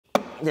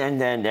And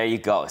then there you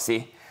go,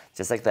 see?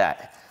 Just like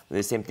that. Do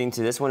the same thing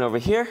to this one over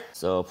here.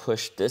 So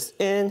push this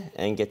in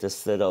and get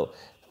this little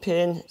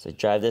pin. So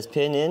drive this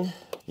pin in.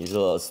 Use a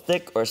little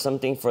stick or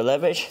something for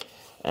leverage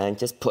and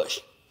just push.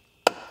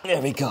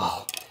 There we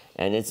go.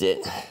 And it's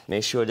it.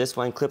 Make sure this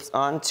one clips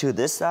on to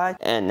this side.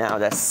 And now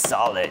that's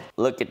solid.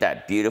 Look at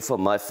that beautiful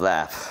mud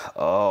flap.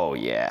 Oh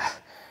yeah.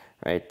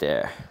 Right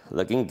there,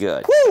 looking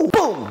good. Woo!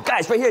 Boom!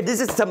 Guys, right here, this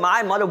is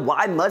TEMAI Model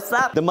Y mud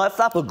flap. The mud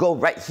flap will go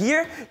right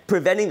here,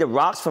 preventing the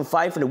rocks from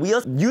flying from the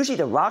wheels. Usually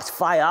the rocks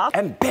fly off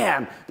and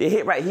bam, they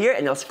hit right here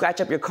and they'll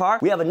scratch up your car.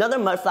 We have another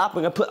mud flap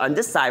we're gonna put on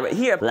this side right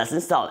here. Let's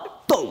install it.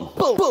 Boom,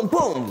 boom, boom,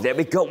 boom. There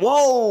we go.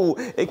 Whoa!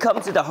 It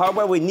comes with the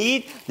hardware we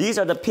need. These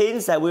are the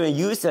pins that we're gonna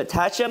use to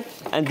attach them.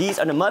 And these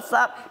are the mud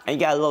flap. And you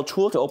got a little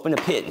tool to open the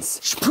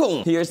pins.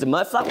 Boom! Here's the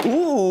mud flap.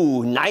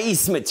 Ooh,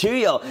 nice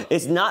material.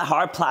 It's not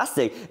hard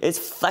plastic. It's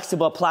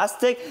flexible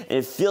plastic and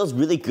it feels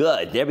really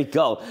good. There we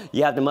go.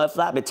 You have the mud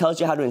flap. It tells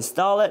you how to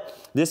install it.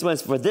 This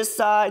one's for this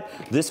side.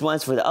 This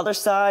one's for the other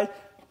side.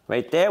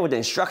 Right there with the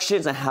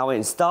instructions on how it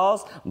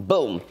installs.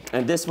 Boom.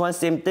 And this one,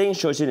 same thing,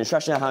 shows you the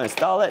instructions on how to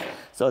install it.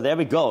 So there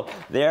we go.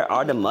 There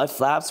are the mud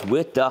flaps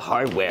with the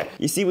hardware.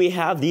 You see we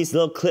have these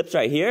little clips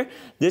right here.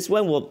 This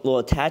one will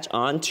attach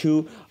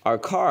onto our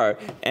car.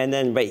 And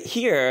then right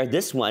here,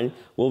 this one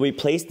will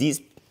replace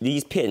these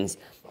pins.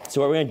 So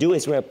what we're gonna do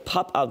is we're gonna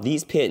pop out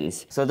these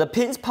pins. So the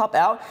pins pop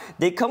out.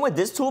 They come with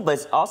this tool, but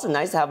it's also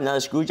nice to have another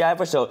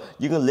screwdriver so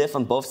you can lift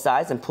on both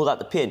sides and pull out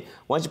the pin.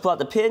 Once you pull out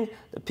the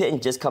pin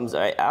just comes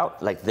right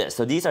out like this.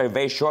 So these are a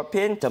very short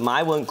pin.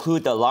 TEMAI will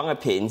include the longer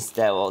pins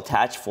that will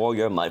attach for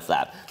your mud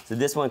flap. So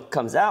this one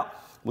comes out.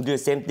 We'll do the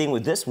same thing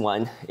with this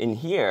one in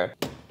here.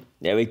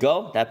 There we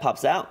go, that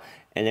pops out.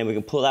 And then we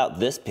can pull out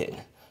this pin.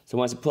 So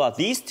once you pull out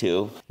these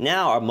two,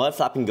 now our mud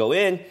flap can go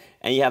in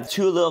and you have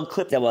two little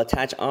clips that will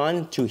attach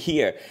on to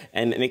here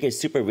and make it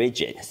super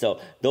rigid. So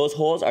those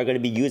holes are gonna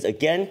be used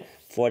again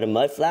for the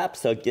mud flap.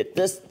 So get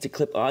this to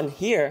clip on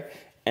here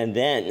and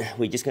then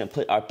we're just gonna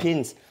put our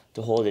pins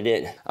to hold it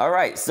in. All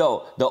right,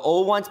 so the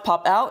old ones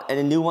pop out and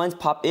the new ones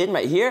pop in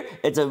right here.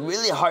 It's a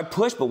really hard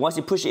push, but once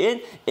you push it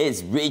in,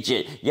 it's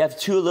rigid. You have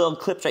two little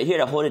clips right here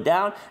to hold it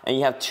down, and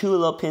you have two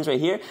little pins right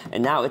here,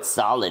 and now it's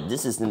solid.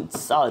 This is a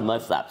solid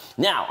mud flap.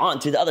 Now, on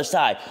to the other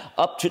side,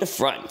 up to the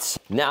front.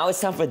 Now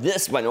it's time for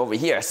this one over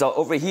here. So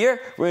over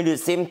here, we're gonna do the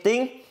same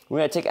thing.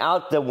 We're gonna take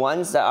out the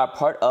ones that are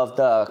part of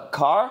the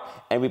car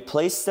and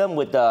replace them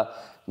with the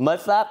mud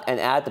flap and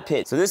add the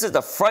pin. So this is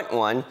the front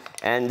one,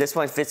 and this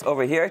one fits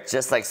over here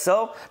just like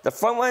so. The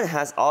front one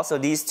has also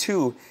these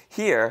two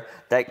here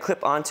that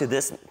clip onto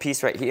this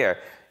piece right here.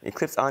 It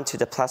clips onto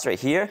the plastic right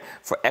here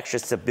for extra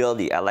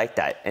stability. I like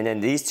that. And then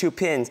these two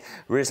pins,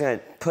 we're just gonna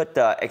put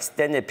the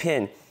extended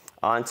pin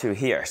onto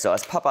here. So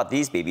let's pop out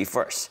these baby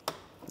first.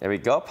 There we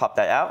go, pop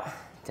that out,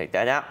 take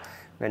that out.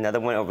 We got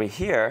another one over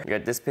here. We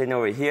got this pin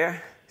over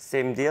here,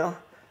 same deal,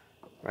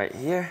 right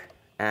here,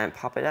 and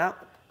pop it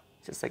out,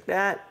 just like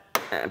that.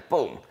 And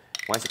boom.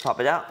 Once you pop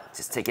it out,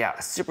 just take it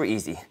out. Super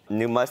easy.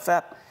 New mud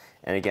flap.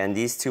 And again,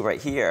 these two right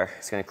here,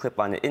 it's gonna clip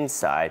on the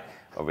inside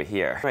over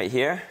here. Right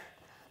here,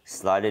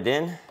 slide it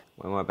in.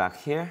 One more back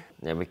here.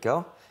 There we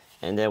go.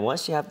 And then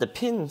once you have the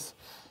pins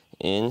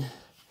in,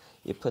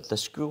 you put the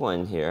screw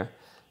in here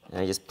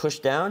and just push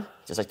down,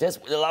 just like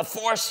this, with a lot of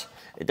force.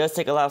 It does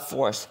take a lot of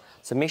force.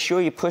 So make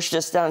sure you push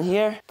this down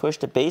here, push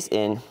the base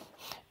in,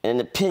 and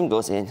the pin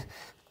goes in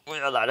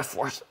with a lot of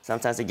force.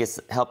 Sometimes it gets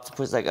help to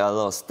put like a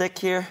little stick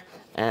here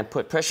and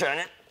put pressure on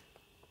it.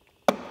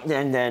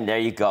 And then there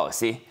you go,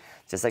 see?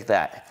 Just like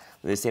that.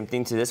 Do the same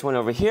thing to this one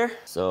over here.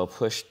 So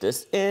push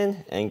this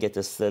in and get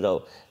this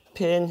little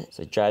pin.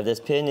 So drive this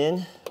pin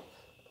in.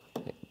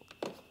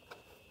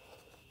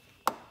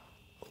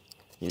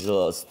 Use a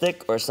little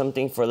stick or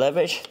something for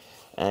leverage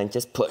and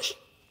just push.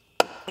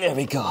 There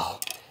we go.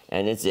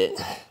 And it's it.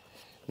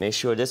 Make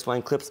sure this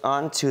one clips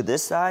on to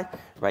this side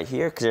right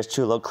here because there's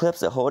two little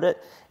clips that hold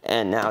it.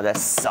 And now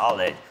that's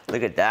solid.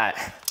 Look at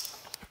that.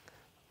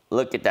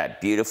 Look at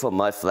that beautiful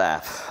mud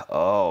flap.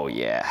 Oh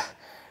yeah,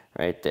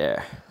 right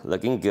there.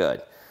 Looking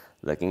good,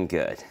 looking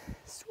good.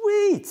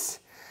 Sweet.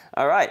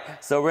 All right,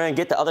 so we're gonna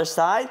get the other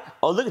side.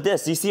 Oh, look at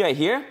this, you see right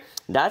here?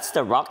 That's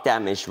the rock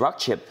damage, rock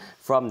chip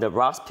from the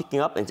rocks picking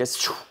up and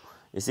just,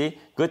 you see?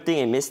 Good thing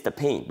it missed the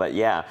paint, but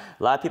yeah,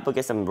 a lot of people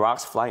get some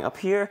rocks flying up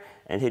here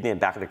and hitting the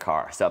back of the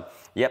car. So,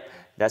 yep,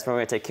 that's what we're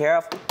gonna take care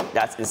of.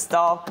 That's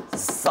installed,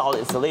 solid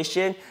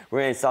installation. We're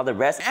gonna install the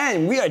rest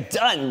and we are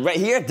done right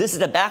here. This is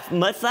the back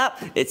mud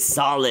flap. It's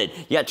solid.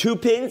 You got two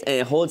pins and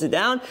it holds it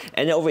down.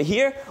 And then over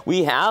here,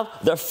 we have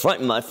the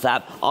front mud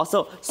flap.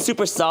 Also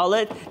super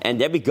solid.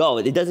 And there we go.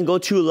 It doesn't go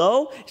too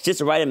low. It's just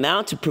the right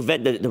amount to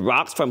prevent the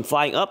rocks from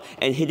flying up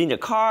and hitting the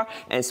car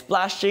and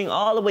splashing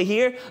all the way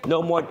here.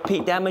 No more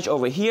paint damage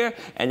over here.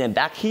 And then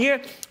back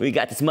here, we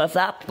got this mud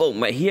flap,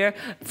 boom, right here.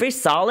 Very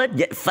solid,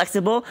 yet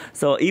flexible.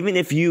 So even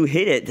if you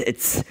hit it,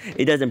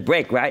 it doesn't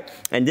break, right?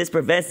 And this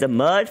prevents the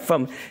mud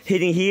from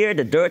hitting here,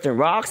 the dirt and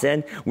rocks,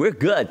 and we're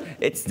good.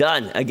 It's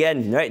done.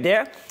 Again, right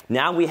there.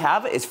 Now we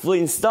have it. It's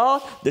fully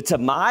installed. The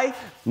TEMAI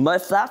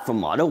mud flap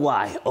from Model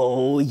Y.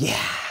 Oh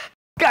yeah.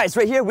 Guys,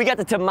 right here we got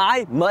the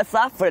TEMAI mud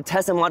flap for the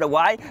Tesla Model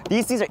Y.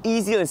 These things are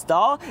easy to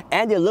install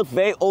and they look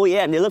very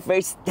OEM. They look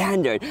very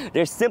standard.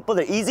 They're simple,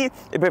 they're easy.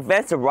 It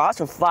prevents the rocks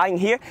from flying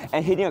here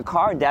and hitting a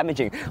car and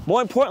damaging.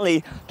 More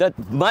importantly, the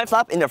mud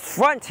flap in the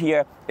front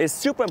here is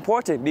super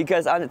important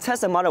because on the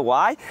Tesla Model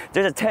Y,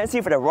 there's a tendency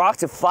for the rocks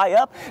to fly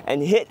up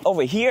and hit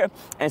over here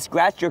and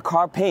scratch your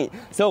car paint.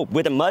 So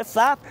with the mud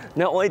flap,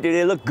 not only do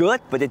they look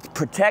good, but they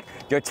protect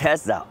your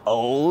Tesla.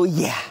 Oh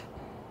yeah.